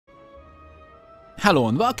Hello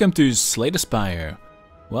and welcome to Slay the Spire.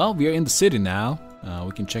 Well, we are in the city now.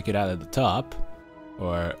 We can check it out at the top,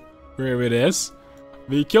 or wherever it is.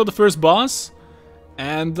 We killed the first boss,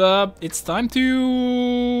 and it's time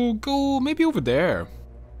to go maybe over there,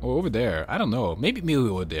 or over there. I don't know. Maybe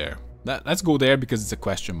over there. Let's go there because it's a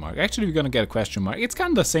question mark. Actually, we're gonna get a question mark. It's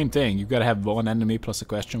kind of the same thing. You gotta have one enemy plus a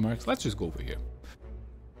question mark. So let's just go over here.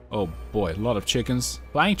 Oh boy, a lot of chickens.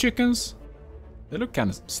 Flying chickens. They look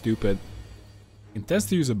kind of stupid. Intends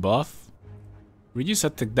to use a buff. Reduce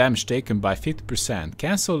attack damage taken by 50%.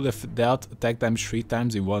 Cancel if dealt attack damage 3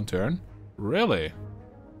 times in one turn. Really?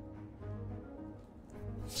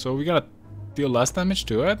 So we gotta deal less damage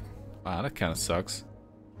to it? Wow, that kind of sucks.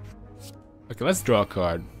 Okay, let's draw a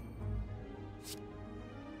card.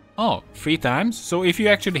 Oh, 3 times? So if you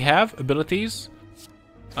actually have abilities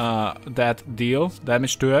that deal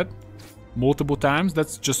damage to it multiple times,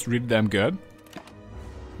 that's just really damn good.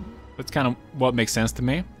 That's kind of what makes sense to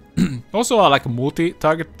me. Also, like a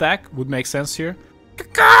multi-target attack would make sense here.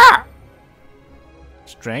 Kaka!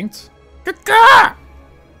 Strength. Kaka!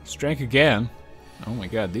 Strength again. Oh my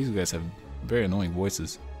god, these guys have very annoying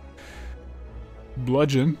voices.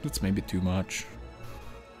 Bludgeon. That's maybe too much.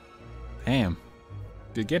 Damn.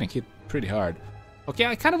 They're getting hit pretty hard. Okay,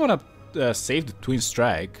 I kind of want to save the Twin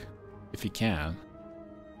Strike. If you can.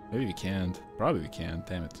 Maybe we can't. Probably we can.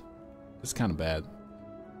 Damn it. That's kind of bad.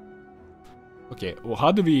 Okay, well,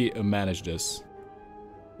 how do we manage this?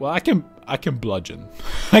 Well, I can bludgeon.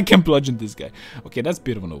 I can bludgeon this guy. Okay, that's a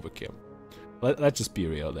bit of an overkill. Let's just be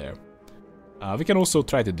real there. We can also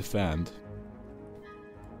try to defend.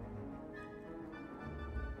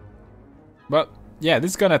 But yeah,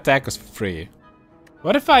 this is gonna attack us for free.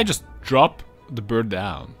 What if I just drop the bird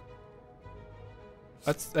down?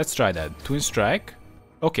 Let's try that. Twin Strike.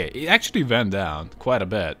 Okay, it actually went down quite a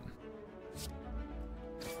bit.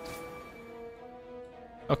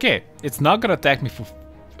 Okay, it's not gonna attack me for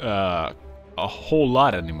a whole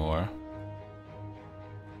lot anymore.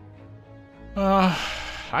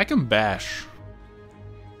 I can bash.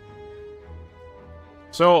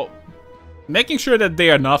 So, making sure that they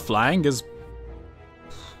are not flying is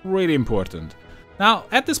really important. Now,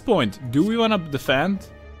 at this point, do we want to defend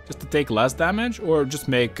just to take less damage, or just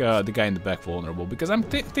make the guy in the back vulnerable? Because I'm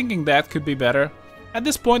thinking that could be better. At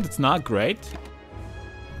this point, it's not great,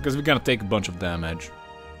 because we're gonna take a bunch of damage.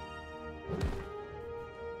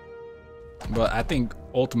 But I think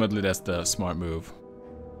ultimately that's the smart move.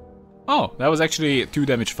 Oh, that was actually 2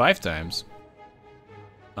 damage 5 times.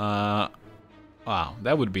 Wow,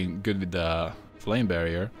 that would be good with the flame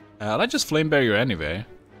barrier. Let's just flame barrier anyway.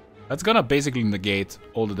 That's gonna basically negate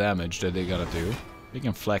all the damage that they're gonna do. We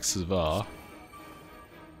can flex as well.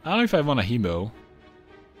 I don't know if I want a hemo.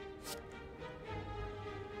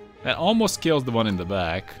 That almost kills the one in the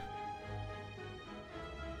back.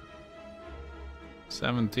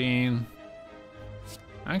 17.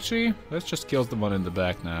 Actually, let's just kill the one in the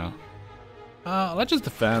back now. Let's just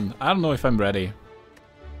defend. I don't know if I'm ready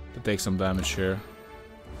to take some damage here.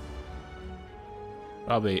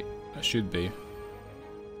 Probably I should be.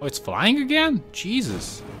 Oh, it's flying again?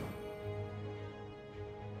 Jesus.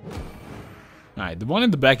 Alright, the one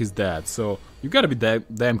in the back is dead, so you gotta be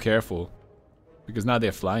damn careful. Because now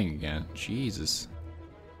they're flying again. Jesus.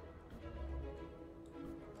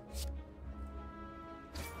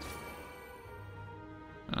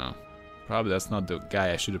 Oh, probably that's not the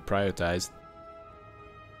guy I should have prioritized.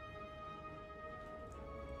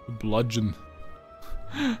 Bludgeon.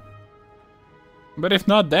 But if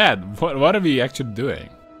not that, what are we actually doing?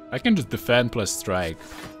 I can just defend plus strike.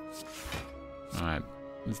 Alright,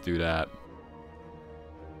 let's do that.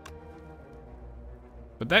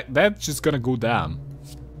 But that's just gonna go down.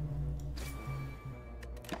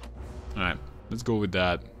 Alright, let's go with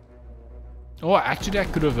that. Oh, actually I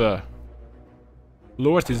could have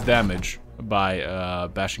lowered his damage by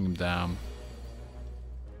bashing him down.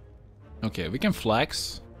 Okay, we can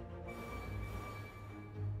flex.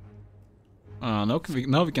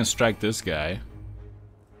 Now we can strike this guy.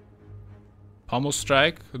 Pommel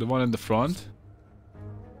strike, the one in the front.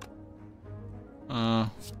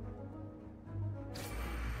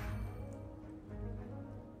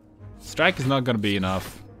 Strike is not gonna be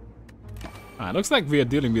enough. Looks like we are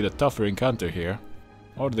dealing with a tougher encounter here.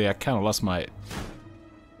 Already I kinda lost my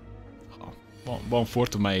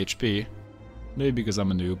 1/4 of my HP. Maybe because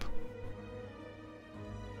I'm a noob.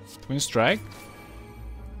 Twin strike?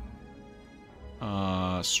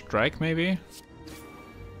 Strike maybe?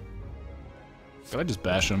 Can I just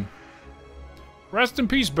bash him? Rest in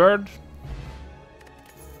peace, bird!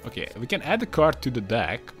 Okay, we can add the card to the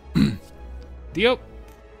deck. Deal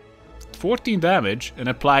 14 damage and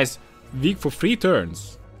applies weak for 3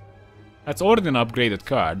 turns. That's already an upgraded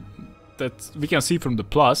card that we can see from the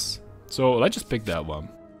plus. So let's just pick that one.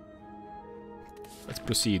 Let's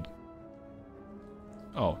proceed.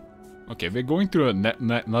 Oh, okay, we're going through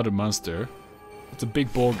another monster. It's a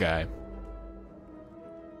big ball guy.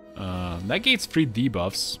 Negates 3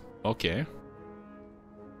 debuffs. Okay.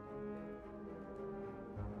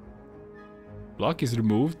 Block is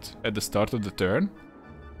removed at the start of the turn.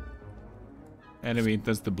 Enemy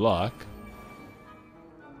intends to block.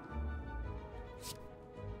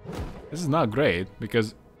 This is not great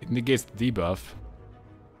because it negates the debuff.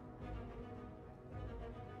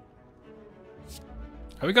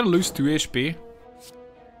 Are we gonna lose 2 HP?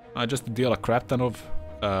 Just to deal a crap ton of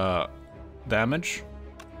damage.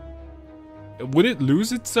 Would it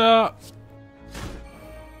lose its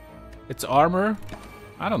armor?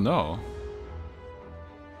 I don't know.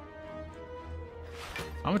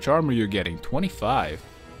 How much armor are you getting? 25.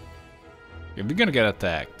 Yeah, we're gonna get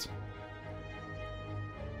attacked.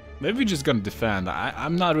 Maybe we're just gonna defend.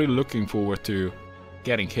 I'm not really looking forward to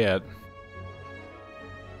getting hit.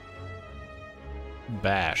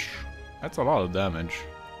 Bash. That's a lot of damage.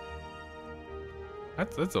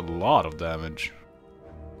 That's a lot of damage.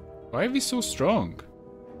 Why are we so strong?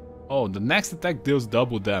 Oh, the next attack deals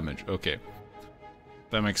double damage. Okay.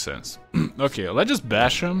 That makes sense. Okay, let's just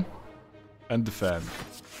bash him and defend.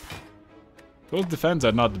 Those defense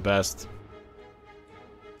are not the best.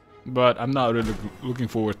 But I'm not really looking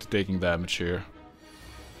forward to taking damage here.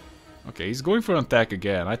 Okay, he's going for an attack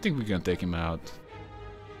again. I think we can take him out.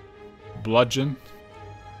 Bludgeon.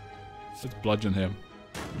 Let's bludgeon him.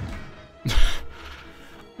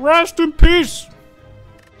 Rest in peace!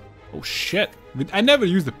 Oh shit. I never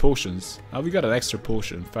used the potions. Now we got an extra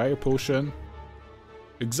potion. Fire potion.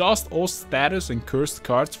 Exhaust all status and cursed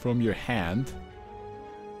cards from your hand.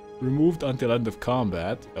 Removed until end of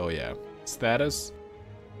combat. Oh yeah. Status.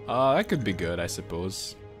 That could be good, I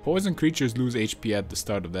suppose. Poison creatures lose HP at the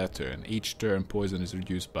start of that turn. Each turn, poison is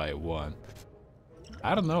reduced by 1.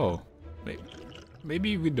 I don't know.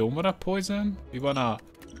 Maybe we don't wanna poison? We wanna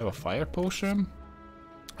have a fire potion?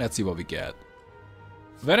 Let's see what we get.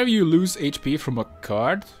 Whenever you lose HP from a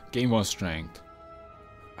card, gain 1 strength.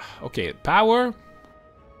 Okay, power.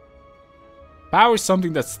 Power is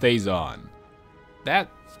something that stays on. That...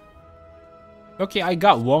 Okay, I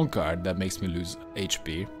got 1 card that makes me lose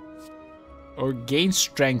HP. Or gain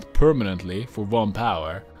strength permanently for 1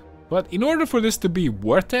 power. But in order for this to be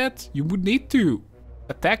worth it, you would need to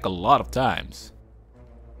attack a lot of times.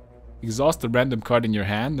 Exhaust a random card in your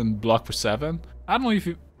hand and block for 7. I don't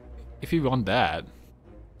know if you want that.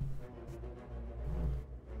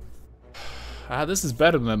 This is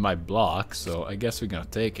better than my block, so I guess we're gonna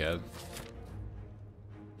take it.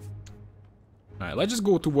 Alright, let's just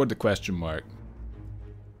go toward the question mark.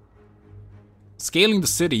 Scaling the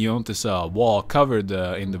city, you notice a wall covered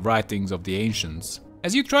in the writings of the ancients.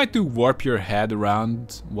 As you try to warp your head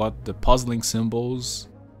around what the puzzling symbols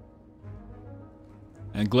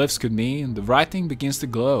and glyphs could mean, the writing begins to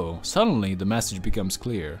glow. Suddenly, the message becomes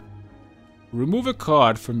clear. Remove a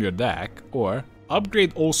card from your deck, or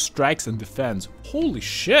upgrade all strikes and defense. Holy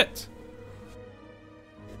shit!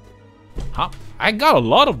 Huh? I got a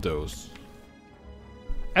lot of those.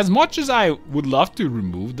 As much as I would love to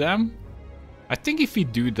remove them, I think if we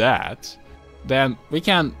do that, then we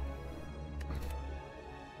can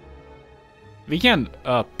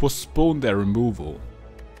postpone their removal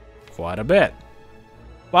quite a bit.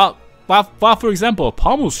 Well, for example, a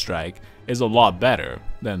pommel strike is a lot better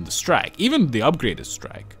than the strike, even the upgraded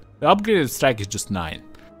strike. The upgraded strike is just 9,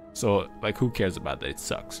 so like who cares about that? It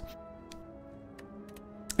sucks.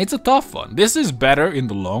 It's a tough one. This is better in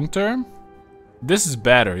the long term. This is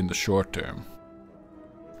better in the short term.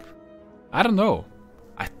 I don't know.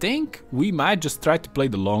 I think we might just try to play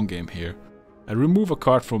the long game here and remove a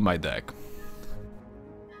card from my deck.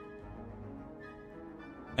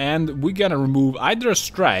 And we're gonna remove either a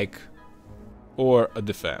strike or a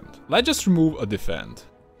defend. Let's just remove a defend.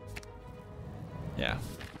 Yeah.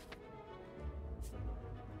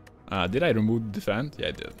 Did I remove the defend? Yeah,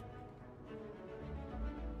 I did.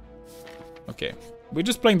 Okay. We're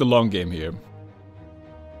just playing the long game here.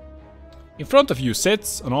 In front of you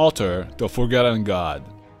sits an altar to a forgotten god.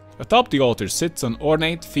 Atop the altar sits an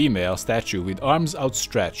ornate female statue with arms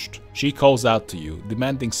outstretched. She calls out to you,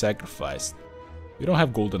 demanding sacrifice. You don't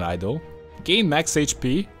have golden idol. Gain max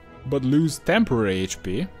HP, but lose temporary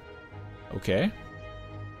HP. Okay.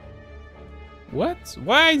 What?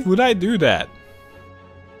 Why would I do that?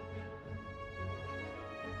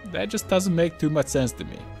 That just doesn't make too much sense to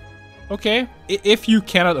me. Okay, if you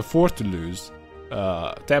cannot afford to lose,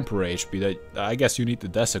 temporary HP that I guess you need to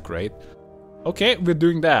desecrate. Okay, we're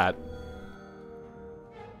doing that.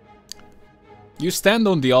 You stand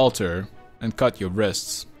on the altar and cut your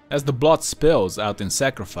wrists. As the blood spills out in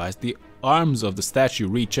sacrifice, the arms of the statue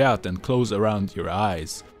reach out and close around your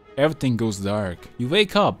eyes. Everything goes dark. You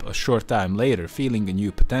wake up a short time later, feeling a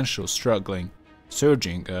new potential surging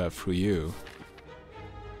through you.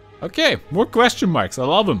 Okay, more question marks. I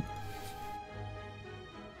love them.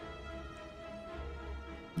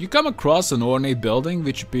 You come across an ornate building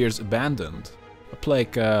which appears abandoned. A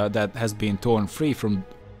plaque that has been torn free from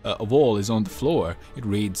a wall is on the floor. It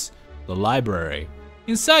reads, "The Library."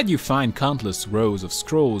 Inside you find countless rows of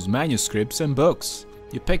scrolls, manuscripts and books.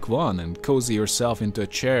 You pick one and cozy yourself into a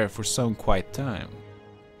chair for some quiet time.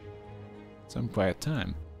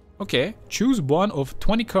 Okay, choose one of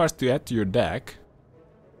 20 cards to add to your deck.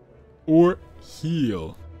 Or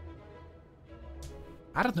heal.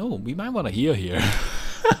 I don't know, we might want to heal here.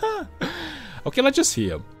 Okay, let's just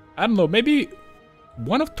heal. I don't know, maybe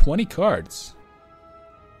one of 20 cards.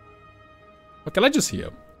 Okay, let's just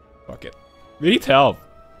heal. Fuck it. We need help.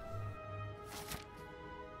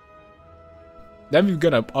 Then we're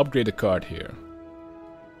gonna upgrade a card here.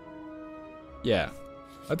 Yeah.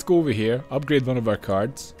 Let's go over here, upgrade one of our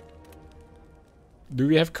cards. Do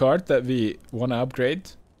we have cards that we wanna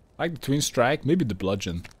upgrade? Like the Twin Strike, maybe the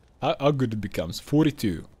Bludgeon. How good it becomes?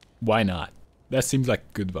 42. Why not? That seems like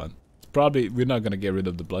a good one. Probably we're not gonna get rid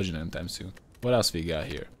of the Bludgeon anytime soon. What else we got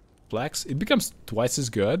here? Flex. It becomes twice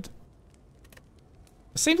as good.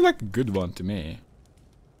 It seems like a good one to me.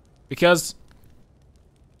 Because,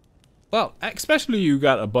 well, especially you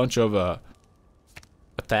got a bunch of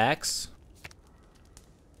attacks.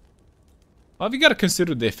 Well, we gotta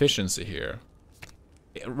consider the efficiency here.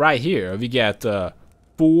 Right here, we get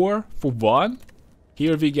 4 for 1.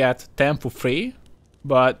 Here we get 10 for free.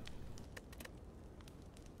 But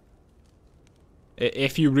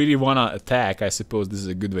if you really wanna attack, I suppose this is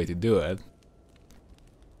a good way to do it.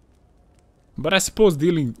 But I suppose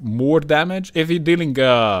dealing more damage, if you're dealing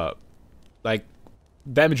like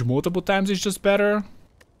damage multiple times is just better.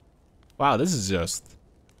 Wow, this is just,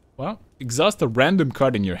 well, exhaust a random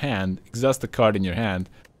card in your hand, exhaust a card in your hand.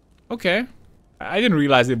 Okay, I didn't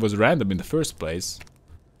realize it was random in the first place.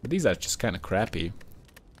 But these are just kind of crappy.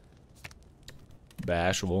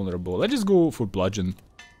 Bash, vulnerable. Let's just go for Bludgeon.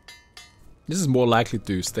 This is more likely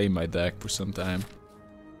to stay in my deck for some time.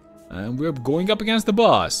 And we're going up against the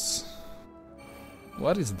boss.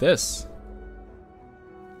 What is this?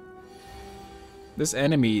 This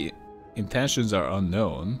enemy intentions are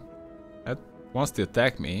unknown. That wants to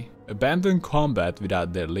attack me. Abandon combat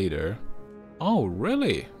without their leader. Oh,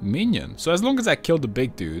 really? Minion. So as long as I kill the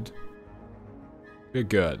big dude, we're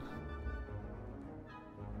good.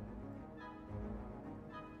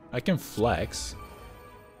 I can flex.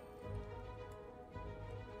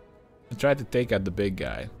 And try to take out the big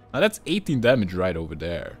guy. Now that's 18 damage right over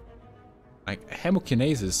there. Like,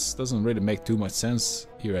 hemokinesis doesn't really make too much sense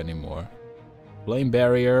here anymore. Flame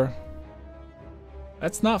barrier.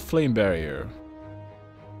 That's not flame barrier.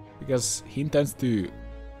 Because he intends to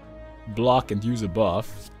block and use a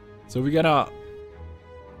buff. So we're gonna...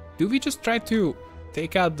 Do we just try to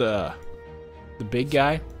take out the big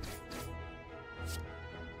guy?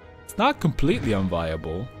 It's not completely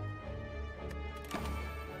unviable.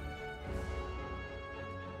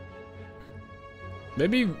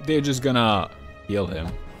 Maybe they're just gonna heal him.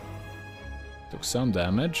 Took some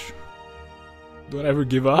damage. Don't ever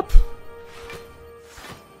give up.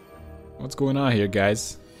 What's going on here,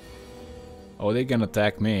 guys? Oh, they're gonna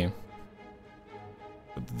attack me.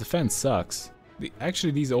 But the defense sucks.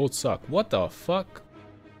 Actually, these all suck. What the fuck?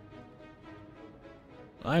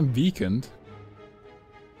 I'm weakened.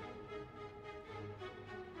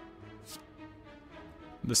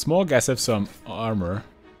 The small guys have some armor.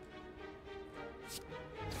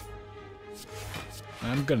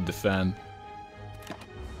 I'm gonna defend.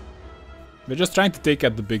 We're just trying to take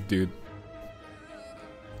out the big dude.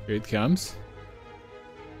 Here it comes.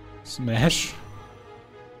 Smash.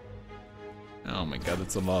 Oh my god,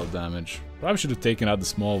 that's a lot of damage. Probably should have taken out the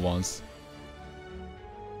small ones.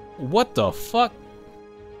 What the fuck?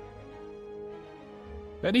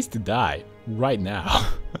 That needs to die right now.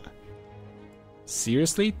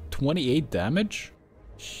 Seriously? 28 damage?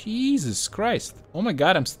 Jesus Christ. Oh my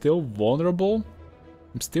god, I'm still vulnerable?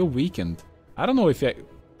 I'm still weakened. I don't know if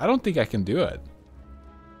I don't think I can do it.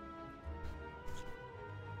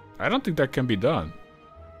 I don't think that can be done.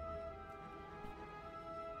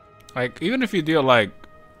 Like, even if you deal like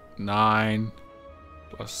 9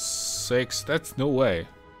 plus 6, that's no way.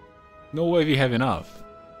 No way we have enough.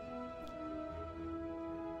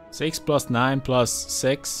 6 plus 9 plus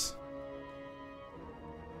 6.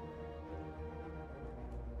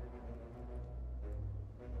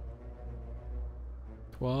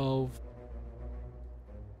 Oh,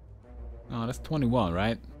 that's 21,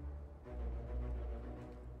 right?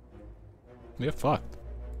 We're fucked.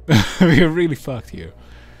 We're really fucked here.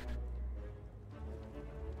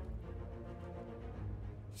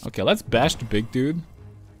 Okay, let's bash the big dude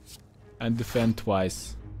and defend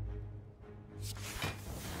twice.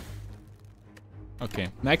 Okay,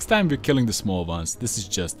 next time we're killing the small ones. This is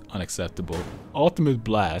just unacceptable. Ultimate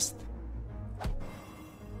blast.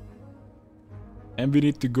 And we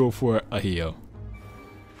need to go for a heal.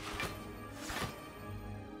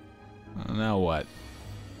 Now what?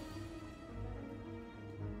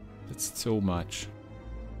 That's so much.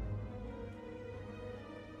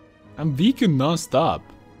 I'm weakened non-stop.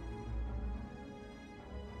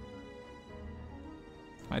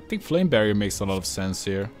 I think Flame Barrier makes a lot of sense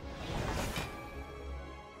here.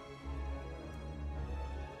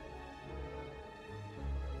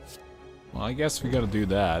 Well, I guess we gotta do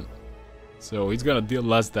that. So he's gonna deal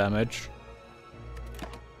less damage.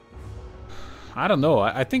 I don't know.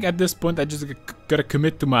 I think at this point I just gotta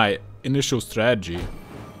commit to my initial strategy.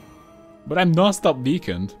 But I'm non-stop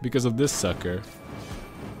weakened because of this sucker.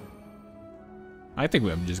 I think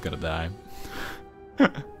I'm just gonna die.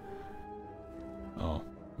 Oh,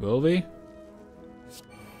 will we?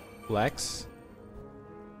 Flex.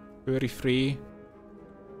 33.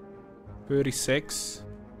 36.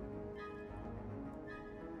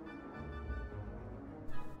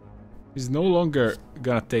 He's no longer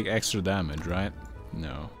gonna take extra damage, right?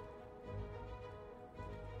 No.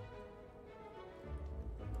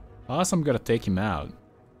 Plus I'm gonna take him out.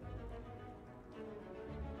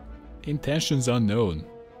 Intentions unknown.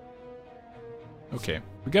 Okay,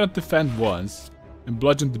 we gotta defend once and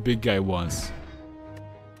bludgeon the big guy once.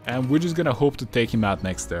 And we're just gonna hope to take him out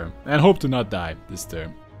next turn. And hope to not die this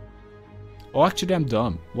turn. Oh, actually I'm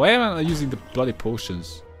dumb. Why am I not using the bloody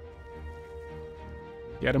potions?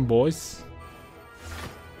 Get him, boys.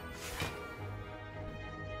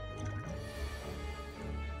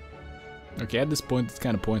 Okay, at this point it's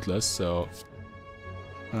kind of pointless, so...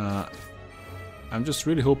 I'm just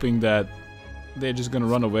really hoping that they're just gonna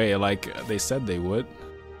run away like they said they would.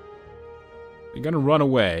 They're gonna run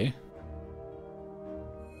away.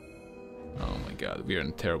 Oh my god, we're in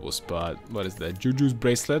a terrible spot. What is that? Juju's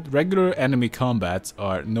Bracelet. Regular enemy combats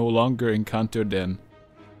are no longer encountered in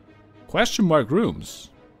question mark rooms.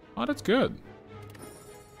 Oh, that's good.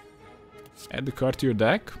 Add the card to your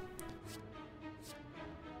deck.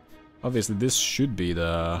 Obviously, this should be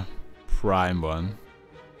the prime one.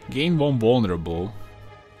 Gain 1 vulnerable.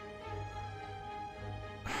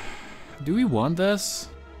 Do we want this?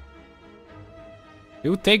 It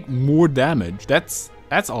would take more damage. That's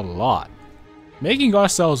a lot. Making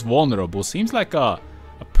ourselves vulnerable seems like a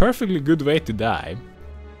perfectly good way to die.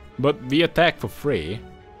 But we attack for free.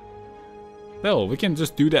 Well, we can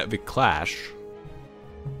just do that with Clash.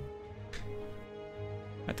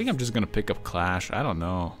 I think I'm just gonna pick up Clash. I don't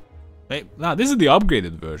know. Wait, no, this is the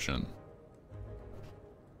upgraded version.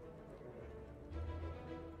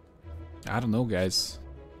 I don't know, guys.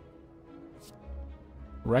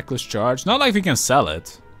 Reckless Charge. Not like we can sell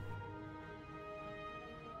it.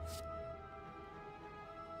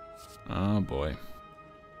 Oh boy.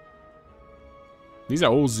 These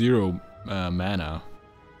are all 0 mana.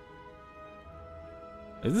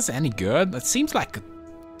 Is this any good? It seems like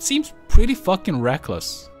seems pretty fucking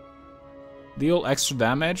reckless. Deal extra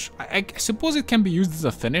damage. I suppose it can be used as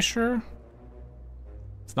a finisher.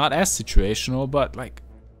 It's not as situational, but like,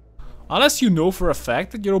 unless you know for a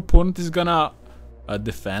fact that your opponent is gonna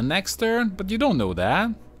defend next turn, but you don't know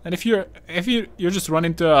that. And if you're just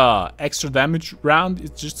running into a extra damage round,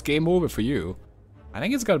 it's just game over for you. I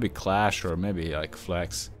think it's gotta be Clash or maybe like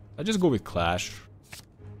Flex. I'll just go with Clash.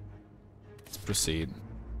 Let's proceed.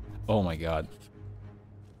 Oh my god.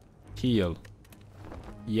 Heal.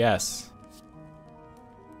 Yes.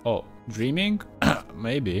 Oh, dreaming?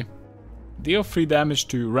 Maybe. Deal 3 damage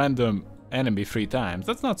to random enemy 3 times.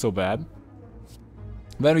 That's not so bad.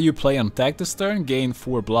 Whenever you play on attack this turn, gain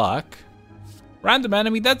 4 block. Random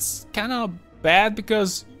enemy, that's kind of bad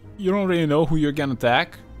because you don't really know who you're gonna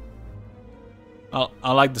attack.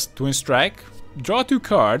 I like this Twin Strike. Draw 2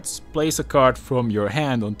 cards, place a card from your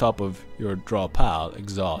hand on top of your draw pile,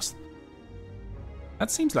 exhaust. That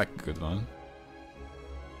seems like a good one.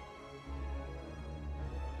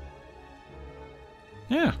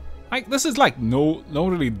 Yeah, like this is like no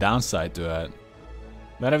really downside to it.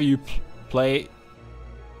 Whenever you play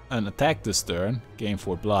an attack this turn, gain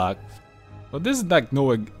 4 block. But this is like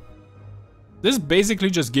This basically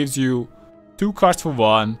just gives you 2 cards for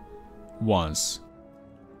 1 once.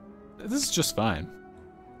 This is just fine.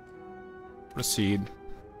 Proceed.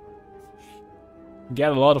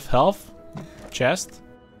 Get a lot of health. Chest.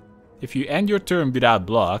 If you end your turn without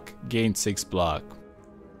block, gain 6 block.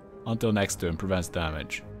 Until next turn, prevents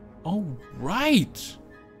damage. Oh, right!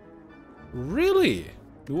 Really?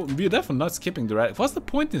 We're definitely not skipping the relics. What's the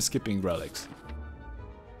point in skipping relics?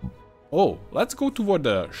 Oh, let's go toward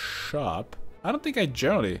the shop. I don't think I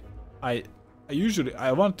generally... I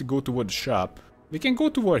want to go toward the shop. We can go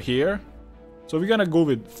toward here. So we're gonna go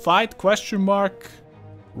with fight, question mark,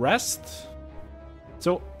 rest.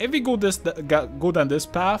 So if we go down this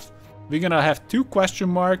path, we're gonna have 2 question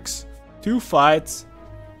marks, 2 fights,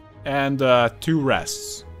 and 2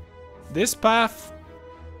 rests. This path,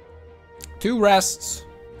 2 rests,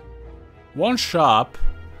 1 shop,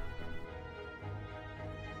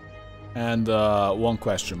 and 1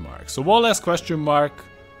 question mark. So 1 less question mark.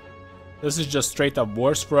 This is just straight up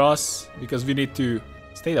worse for us because we need to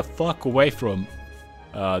stay the fuck away from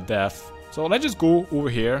death. So let's just go over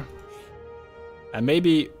here. And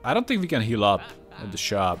maybe... I don't think we can heal up at the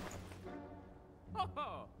shop.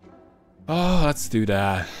 Oh, let's do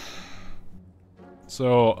that.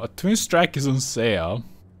 So, a Twin Strike is on sale.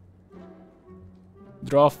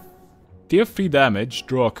 Deal 3 damage,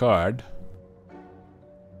 draw a card.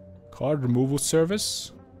 Card removal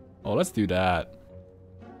service. Oh, let's do that.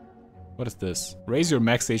 What is this? Raise your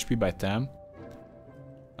max HP by 10.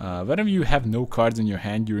 Whenever you have no cards in your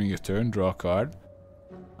hand during your turn, draw a card.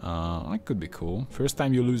 That could be cool. First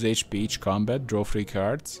time you lose HP each combat, draw 3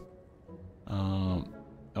 cards. Oh,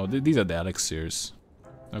 these are the elixirs.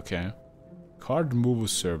 Okay. Card removal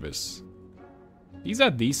service. These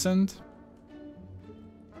are decent.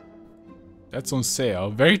 That's on sale.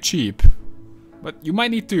 Very cheap. But we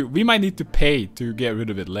might need to pay to get rid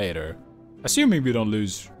of it later. Assuming we don't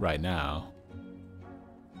lose right now.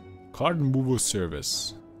 Card removal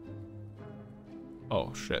service.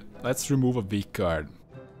 Oh shit. Let's remove a weak card.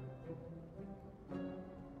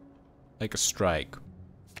 Like a strike.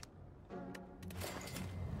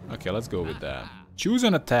 Okay, let's go with that. Choose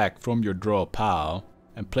an attack from your draw pile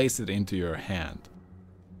and place it into your hand.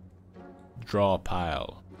 Draw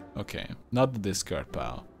pile. Okay, not the discard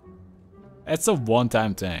pile. It's a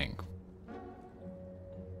one-time thing.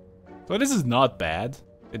 So this is not bad.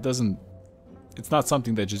 It's not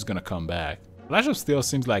something that's just gonna come back. Flash of Steel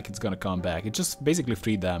seems like it's gonna come back. It's just basically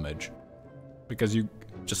free damage. Because you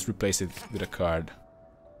just replace it with a card.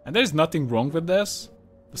 And there's nothing wrong with this.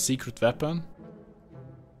 The secret weapon.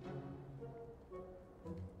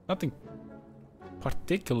 Nothing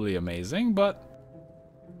particularly amazing, but...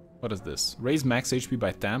 What is this? Raise max HP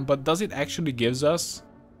by 10, but does it actually gives us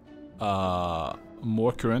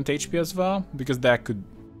more current HP as well? Because that could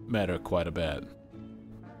matter quite a bit.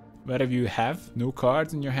 Whether you have no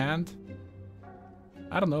cards in your hand?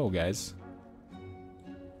 I don't know, guys.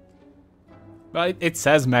 But it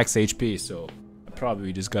says max HP, so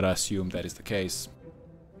probably just gotta assume that is the case.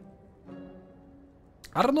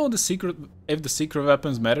 I don't know if the secret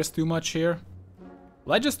weapons matters too much here.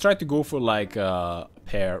 Let's just try to go for like a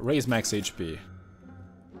pair. Raise max HP.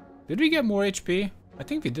 Did we get more HP? I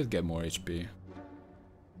think we did get more HP.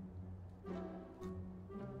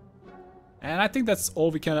 And I think that's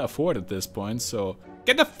all we can afford at this point, so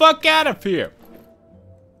get the fuck out of here!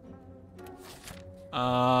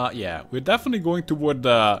 Yeah, we're definitely going toward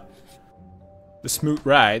the smooth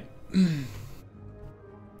ride.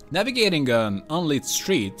 Navigating an unlit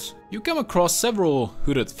street, you come across several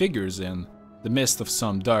hooded figures in the midst of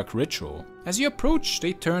some dark ritual. As you approach,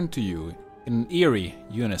 they turn to you in an eerie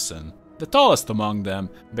unison. The tallest among them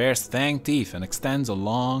bears fanged teeth and extends a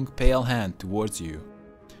long, pale hand towards you.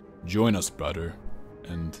 Join us, brother,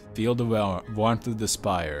 and feel the warmth of the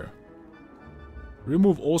spire.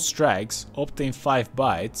 Remove all strikes, obtain 5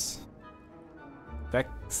 bites. That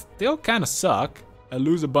still kinda suck. I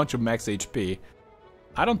lose a bunch of max HP.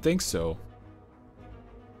 I don't think so.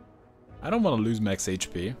 I don't want to lose max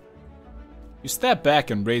HP. You step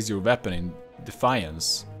back and raise your weapon in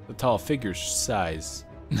defiance. The tall figures sighs.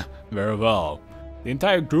 Very well. The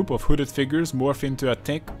entire group of hooded figures morph into a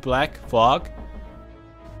thick black fog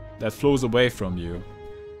that flows away from you.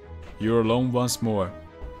 You're alone once more.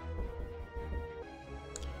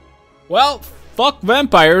 Well, fuck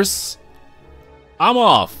vampires. I'm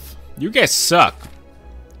off. You guys suck.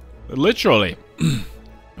 Literally.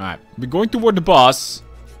 Alright, we're going toward the boss.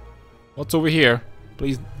 What's over here?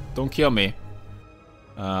 Please don't kill me.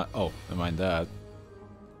 Oh, never mind that.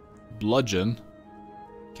 Bludgeon.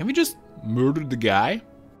 Can we just murder the guy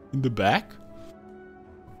in the back?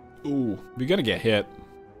 Ooh, we're gonna get hit.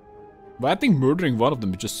 But I think murdering one of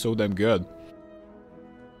them is just so damn good.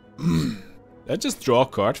 Let's just draw a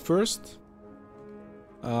card first.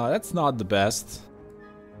 That's not the best.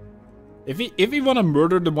 If we want to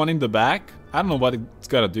murder the one in the back, I don't know what it's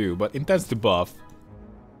gonna do, but intends to buff.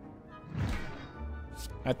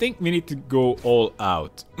 I think we need to go all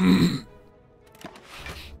out.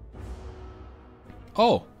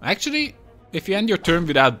 Oh, actually, if you end your turn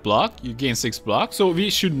without block, you gain 6 blocks. So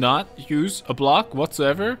we should not use a block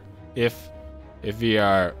whatsoever if we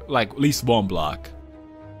are like at least 1 block.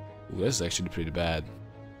 Ooh, this is actually pretty bad.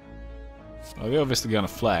 Well, we're obviously gonna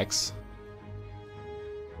flex.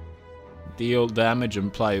 Deal damage and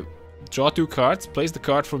apply. Draw 2 cards. Place the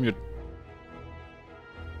card from your.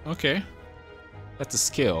 Okay, that's a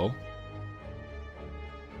skill.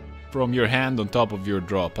 From your hand on top of your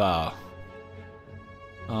draw pile.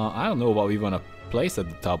 I don't know what we want to place at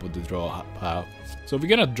the top of the draw pile. So we're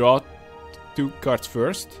gonna draw 2 cards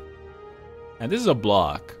first. And this is a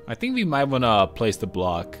block. I think we might want to place the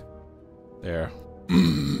block there.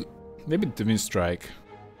 Maybe the Twin Strike.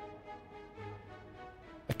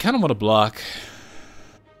 I kind of want to block.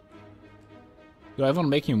 Do I want to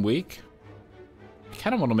make him weak? I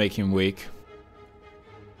kind of want to make him weak.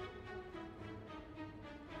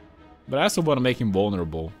 But I also want to make him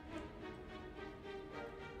vulnerable.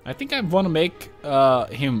 I think I want to make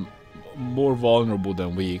him more vulnerable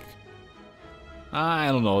than weak. I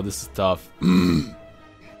don't know, this is tough.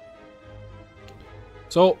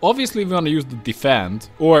 So obviously we want to use the defend,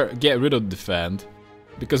 or get rid of the defend,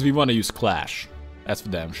 because we want to use clash. That's for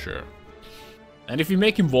damn sure. And if we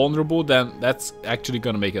make him vulnerable, then that's actually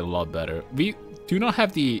gonna make it a lot better. We do not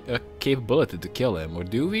have the capability to kill him, or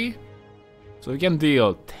do we? So we can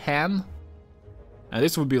deal 10, and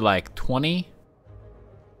this would be like 20.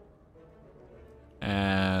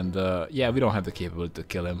 And yeah, we don't have the capability to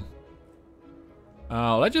kill him.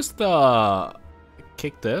 Let's just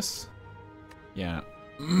kick this. Yeah.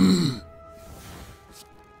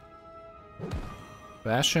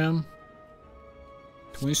 Bash him.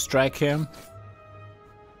 Twin strike him.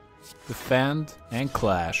 Defend and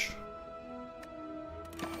clash.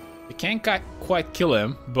 We can't quite kill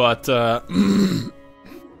him, but yeah,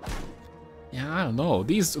 I don't know.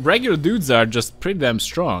 These regular dudes are just pretty damn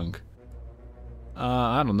strong.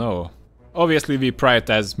 I don't know. Obviously we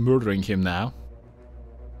prioritize murdering him now.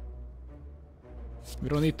 We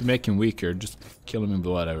don't need to make him weaker, just kill him with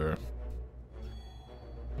whatever.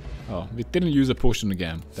 Oh, we didn't use a potion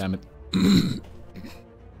again, damn it.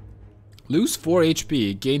 Lose 4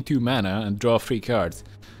 HP, gain 2 mana, and draw 3 cards.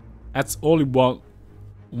 That's only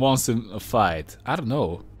once in a fight. I don't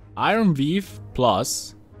know. Iron Weave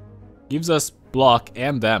plus gives us block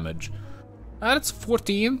and damage. That's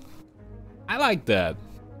 14. I like that.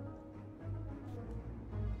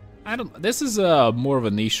 This is more of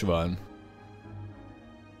a niche one.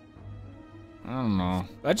 I don't know.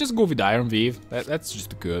 Let's just go with Iron Weave. That's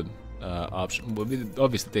just a good option. But we're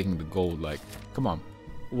obviously taking the gold. Like, come on.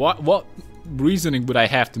 What reasoning would I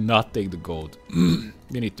have to not take the gold?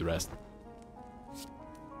 We need to rest.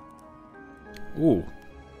 Ooh.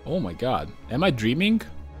 Oh my god. Am I dreaming?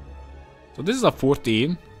 So this is a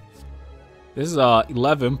 14. This is a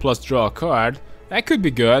 11 plus draw a card. That could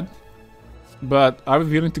be good. But are we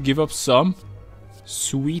willing to give up some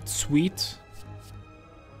sweet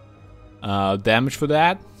damage for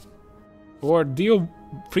that? Or deal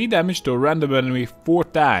 3 damage to a random enemy 4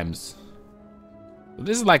 times. So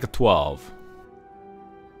this is like a 12.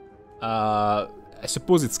 I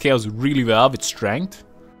suppose it scales really well with strength.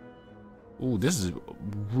 Ooh, this is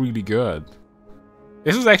really good.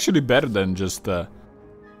 This is actually better than just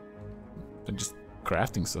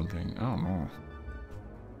crafting something. I don't know.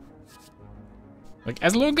 Like,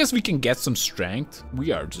 as long as we can get some strength,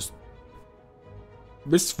 we are just...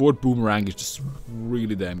 This 4th boomerang is just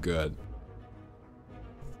really damn good.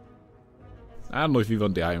 I don't know if we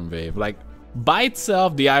want the Iron Wave. Like, by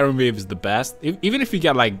itself, the Iron Wave is the best. Even if we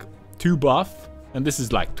get like 2 buff, and this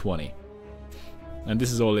is like 20. And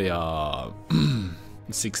this is only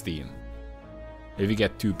 16. If you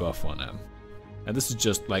get 2 buff on them. And this is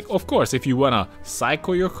just like, of course, if you wanna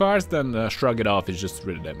cycle your cards, then Shrug It Off is just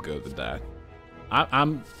really damn good with that.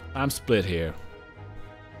 I'm split here.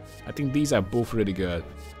 I think these are both really good.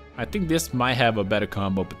 I think this might have a better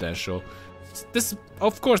combo potential. This,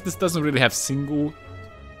 of course, this doesn't really have single...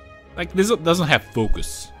 Like, this doesn't have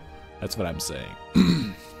focus. That's what I'm saying.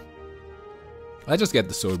 I just get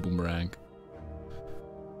the Sword Boomerang.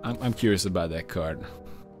 I'm curious about that card.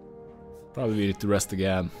 Probably need to rest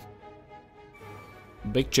again.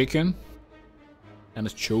 Big Chicken. And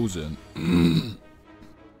it's Chosen.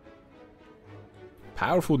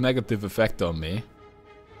 Powerful negative effect on me.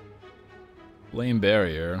 Flame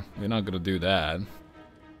barrier. We're not gonna do that.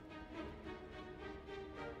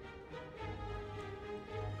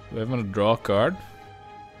 Do I want to draw a card?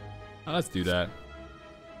 Oh, let's do that.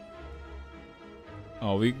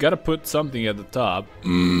 Oh, we gotta put something at the top.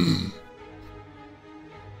 I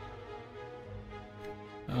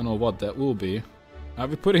don't know what that will be. Are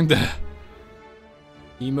we putting the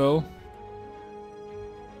emo?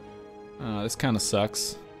 This kind of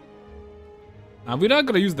sucks. We're not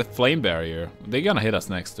gonna use the flame barrier. They're gonna hit us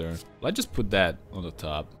next turn. Let's just put that on the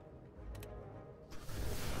top.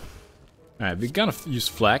 Alright, we're gonna use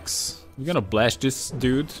flex. We're gonna blast this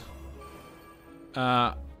dude.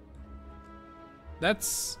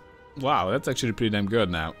 That's... Wow, that's actually pretty damn good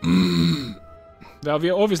now. Well,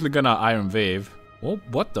 we're obviously gonna Iron Wave. Oh,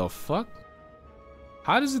 what the fuck?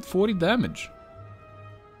 How does it 40 damage?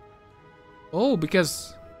 Oh,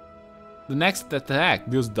 because the next attack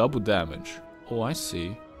deals double damage. Oh, I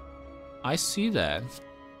see. I see that.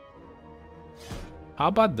 How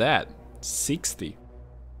about that? 60.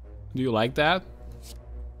 Do you like that?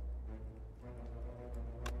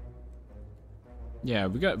 Yeah,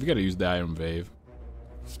 we gotta use the Iron Wave.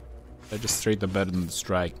 That just straight up better than the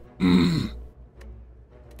strike.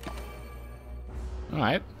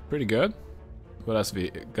 Alright, pretty good. What else we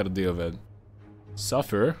gotta deal with?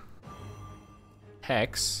 Suffer.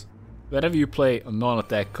 Hex. Whenever you play a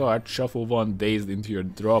non-attack card, shuffle one dazed into your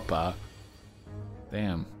draw pile.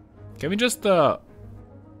 Damn. Can we just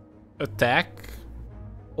attack?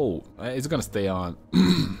 Oh, it's gonna stay on.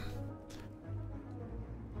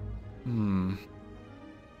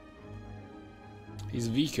 He's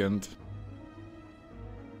weakened.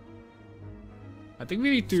 I think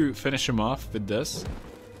we need to finish him off with this.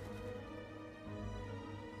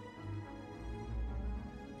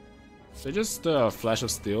 So just Flash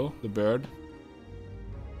of Steel, the bird.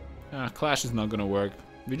 Clash is not gonna work.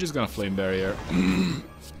 We're just gonna Flame Barrier.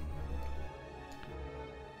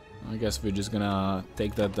 I guess we're just gonna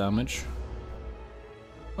take that damage.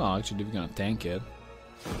 Oh, actually we're gonna tank it.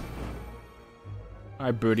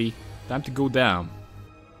 Alright, birdie. Time to go down.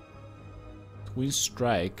 Twin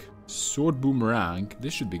Strike. Sword Boomerang.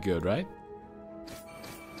 This should be good, right?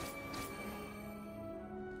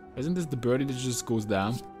 Isn't this the birdie that just goes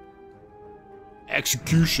down?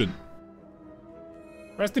 Execution.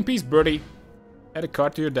 Rest in peace, birdie. Add a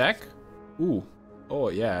card to your deck. Ooh. Oh,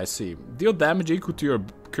 yeah, I see. Deal damage equal to your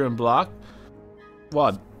current block.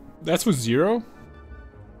 What? That's for 0?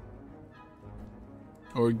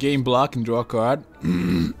 Or gain block and draw a card.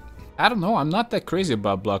 I don't know. I'm not that crazy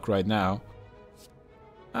about block right now.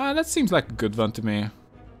 That seems like a good one to me.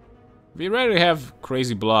 We rarely have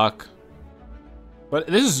crazy block. But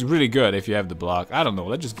this is really good if you have the block. I don't know.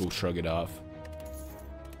 Let's just go shrug it off.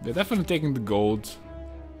 We're definitely taking the gold.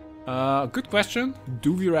 Good question.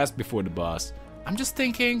 Do we rest before the boss? I'm just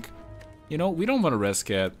thinking, you know, we don't want to risk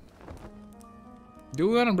it. Do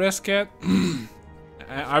we want to risk it?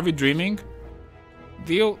 Are we dreaming?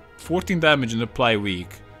 Deal 14 damage and apply weak.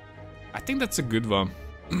 I think that's a good one.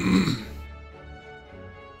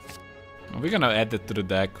 We're gonna add that to the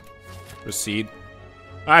deck. Proceed.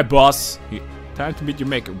 Alright, boss. Time to meet your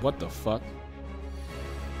maker. What the fuck?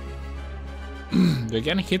 They're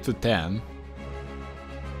getting hit with 10.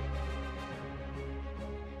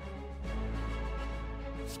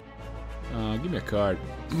 Give me a card.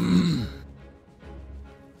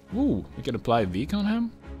 Ooh, we can apply weak on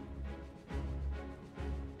him?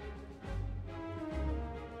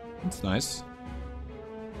 That's nice.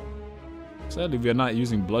 Sadly, we are not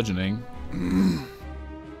using bludgeoning.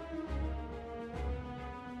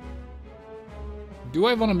 Do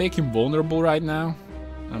I want to make him vulnerable right now?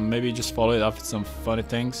 And maybe just follow it up with some funny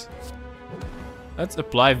things? Let's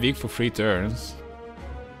apply weak for 3 turns.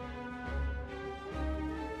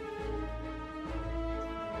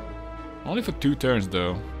 Only for 2 turns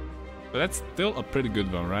though. But that's still a pretty good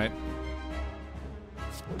one, right?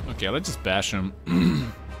 Okay, let's just bash him.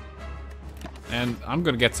 And I'm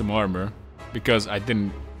gonna get some armor. Because I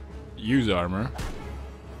didn't use armor.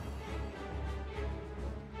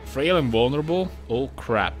 Frail and vulnerable? Oh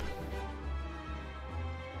crap.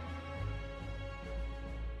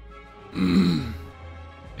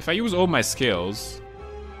 If I use all my skills...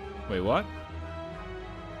 Wait, what?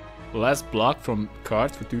 Less block from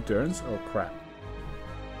cards for 2 turns? Oh crap.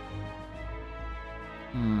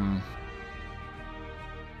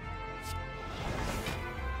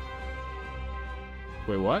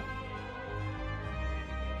 Wait, what?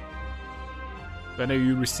 Whenever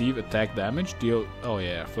you receive attack damage, deal... Oh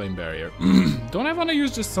yeah, Flame Barrier. Don't I want to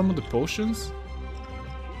use just some of the potions?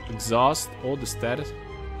 Exhaust all the status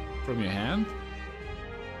from your hand?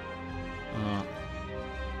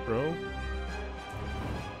 Bro.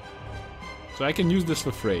 So I can use this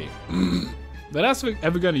for free. But that's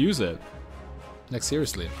ever gonna use it. Like,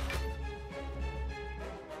 seriously.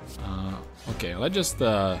 Okay, let's just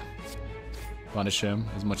punish him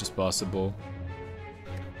as much as possible.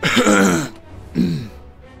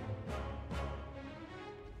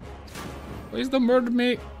 Please don't murder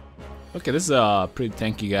me. Okay, this is a pretty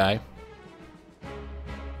tanky guy.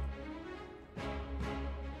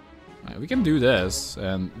 Right, we can do this,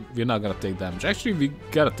 and we're not gonna take damage. Actually, we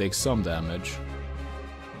gotta take some damage.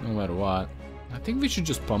 No matter what. I think we should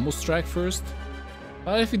just pummel strike first.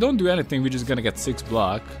 If we don't do anything, we're just gonna get 6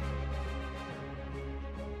 block.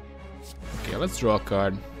 Okay, let's draw a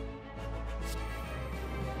card.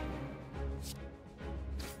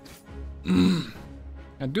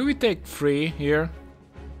 And do we take 3 here?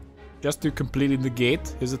 Just to completely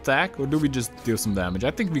negate his attack? Or do we just deal some damage?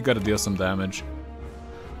 I think we gotta deal some damage.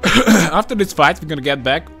 After this fight, we're gonna get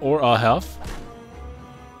back or our health.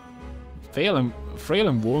 Frail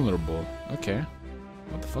and vulnerable. Okay.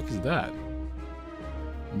 What the fuck is that?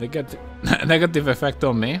 They get negative effect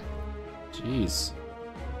on me. Jeez.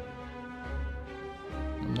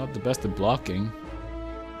 I'm not the best at blocking.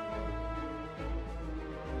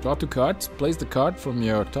 Draw 2 cards. Place the card from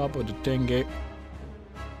your top of the tenge.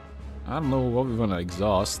 I don't know what we're gonna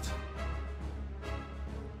exhaust.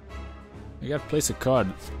 I gotta place a card.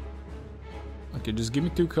 Okay, just give me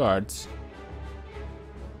 2 cards.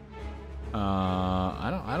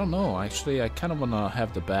 I don't know. Actually, I kind of wanna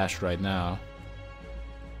have the bash right now.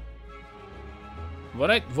 What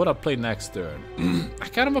I play next turn? I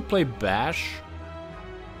kind of wanna play bash.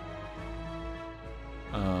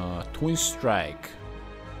 Twin strike.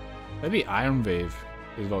 Maybe Iron Wave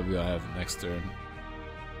is what we'll have next turn.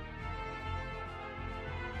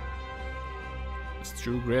 It's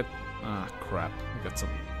True Grit. Ah, crap. I got some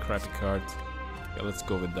crappy cards. Yeah, let's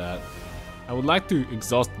go with that. I would like to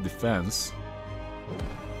exhaust the defense.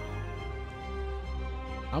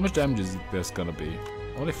 How much damage is this gonna be?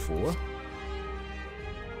 Only 4?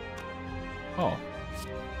 Oh.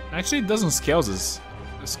 Actually, it doesn't scale as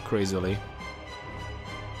crazily.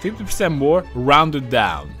 50% more, rounded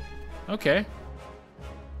down. Okay.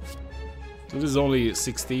 So this is only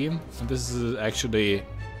 16, and this is actually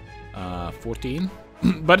 14.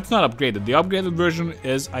 But it's not upgraded. The upgraded version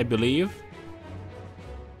is, I believe,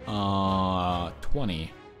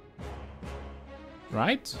 20.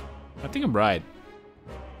 Right? I think I'm right.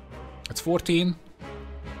 It's 14.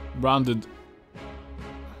 Rounded.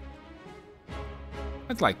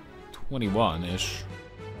 That's like 21-ish.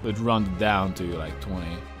 But rounded down to like 20.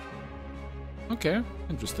 Okay,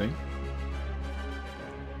 interesting.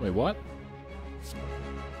 Wait, what?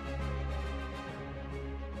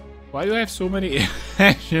 Why do I have so many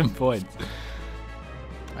action points?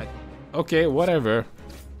 Okay, whatever.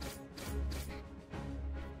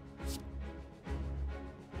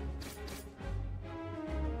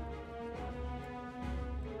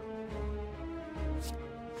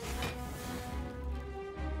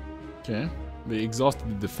 Okay, we exhausted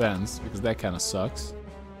the defense because that kind of sucks.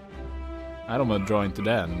 I don't want to draw into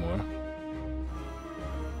that anymore.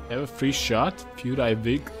 Have a free shot? Feud I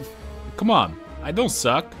big. Come on, I don't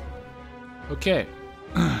suck. Okay.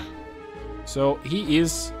 So he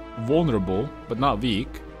is vulnerable, but not weak.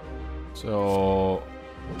 So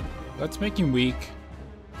let's make him weak.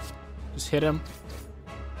 Just hit him.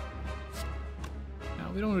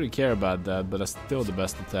 Now, we don't really care about that, but that's still the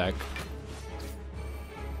best attack.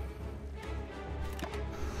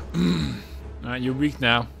 Alright, you're weak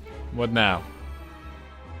now. What now?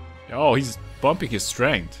 Oh, he's bumping his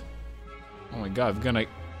strength. Oh my god, we're gonna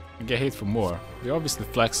get hit for more. We're obviously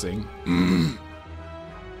flexing.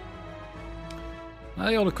 Now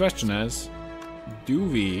the only question is, do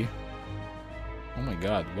we... Oh my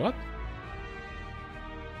god, what?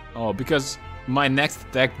 Oh, because my next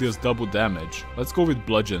attack deals double damage. Let's go with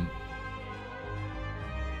bludgeon.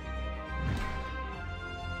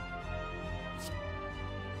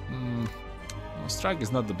 Well, strike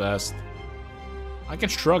is not the best. I can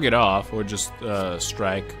shrug it off or just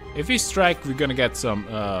strike. If we strike, we're gonna get some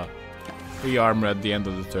free armor at the end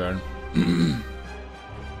of the turn.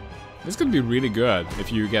 This could be really good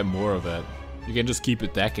if you get more of it. You can just keep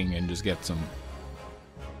attacking and just get some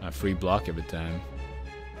free block every time.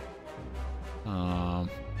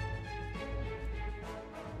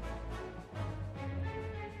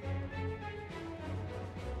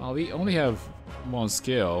 Well, we only have 1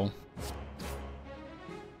 skill.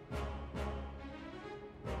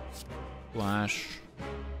 Flash.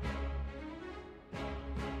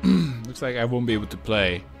 Looks like I won't be able to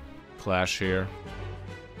play Clash here.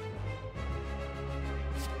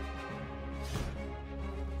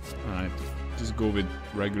 Alright, just go with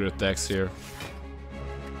regular attacks here.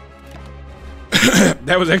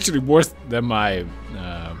 That was actually worse than my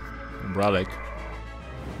relic.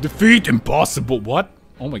 Defeat impossible. What?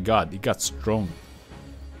 Oh my god, he got strong.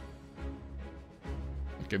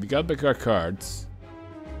 Okay, we got back our cards.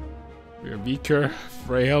 We are weaker,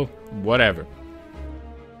 frail, whatever.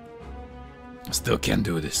 Still can't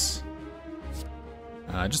do this.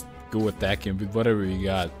 Just go attack him with whatever you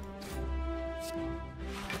got.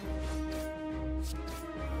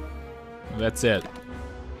 That's it.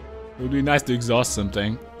 It would be nice to exhaust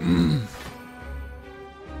something.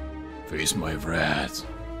 Face my wrath.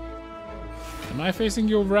 Am I facing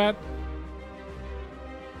your wrath?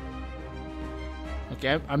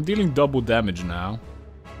 Okay, I'm dealing double damage now.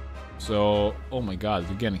 So, oh my god,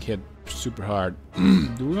 we're getting hit super hard.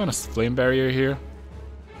 Do we want a flame barrier here?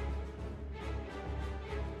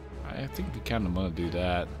 I think we kind of want to do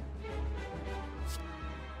that.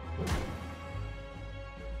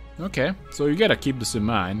 Okay, so you gotta keep this in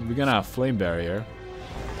mind. We're gonna have flame barrier.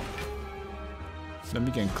 Then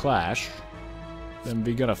we can clash. Then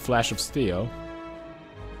we got a flash of steel.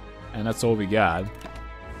 And that's all we got.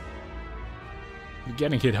 We're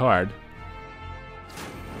getting hit hard.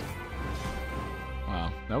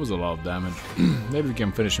 Wow, that was a lot of damage. Maybe we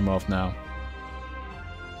can finish him off now.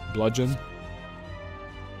 Bludgeon.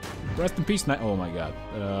 Rest in peace, oh my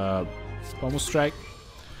god. Almost strike.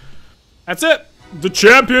 That's it! The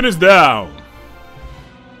champion is down!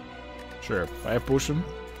 Sure, fire potion.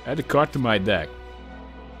 Add a card to my deck.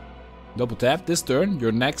 Double tap. This turn,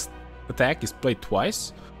 your next attack is played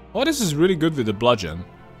twice. Oh, this is really good with the bludgeon.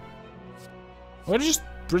 Oh, it's just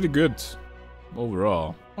pretty good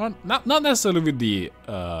overall. Well, not necessarily with the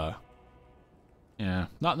yeah,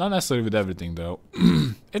 not necessarily with everything though.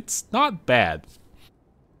 It's not bad.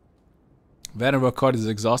 Whenever a card is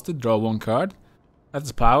exhausted, draw one card.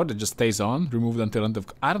 That's a power that just stays on. Removed until end of.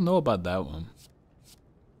 I don't know about that one.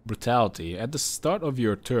 Brutality. At the start of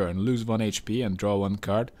your turn, lose 1 HP and draw one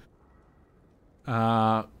card.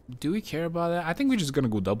 Do we care about that? I think we're just gonna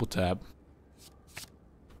go double tap.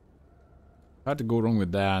 Hard to go wrong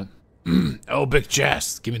with that. Oh, big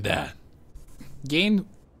chest. Give me that. Gain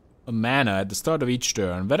a mana at the start of each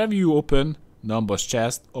turn. Whenever you open non-boss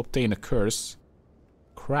chest, obtain a curse.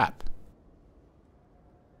 Crap.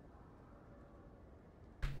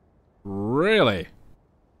 Really?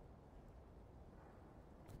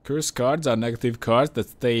 Curse cards are negative cards that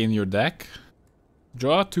stay in your deck.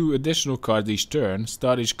 Draw 2 additional cards each turn.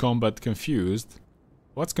 Start each combat confused.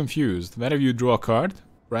 What's confused? Whenever you draw a card,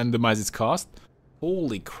 randomize its cost.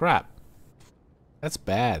 Holy crap. That's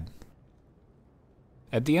bad.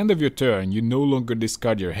 At the end of your turn, you no longer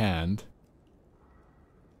discard your hand.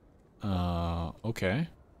 Okay.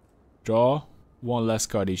 Draw 1 less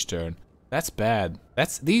card each turn. That's bad.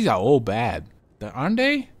 These are all bad. Aren't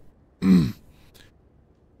they?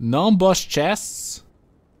 Non-boss chests.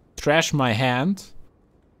 Trash my hand.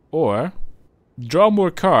 Or draw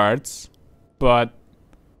more cards, but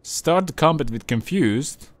start the combat with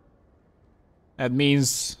confused. That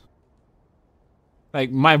means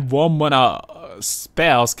like my 1 mana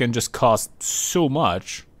spells can just cost so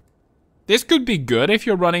much. This could be good if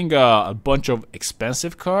you're running a bunch of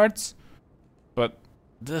expensive cards, but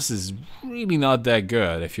this is really not that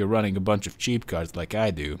good if you're running a bunch of cheap cards like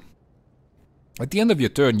I do. At the end of your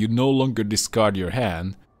turn, you no longer discard your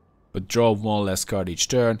hand, but draw 1 less card each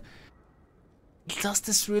turn. Does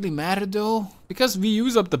this really matter though? Because we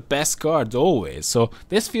use up the best cards always, so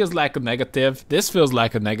this feels like a negative, this feels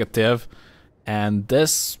like a negative, and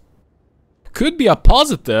this could be a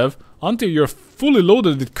positive until you're fully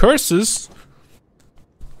loaded with curses.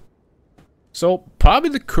 So probably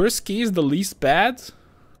the curse key is the least bad.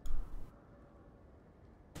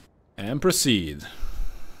 And proceed.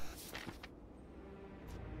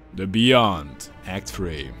 The Beyond, Act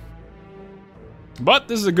 3. But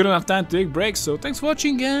this is a good enough time to take a break, so thanks for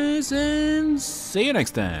watching guys, and see you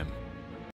next time.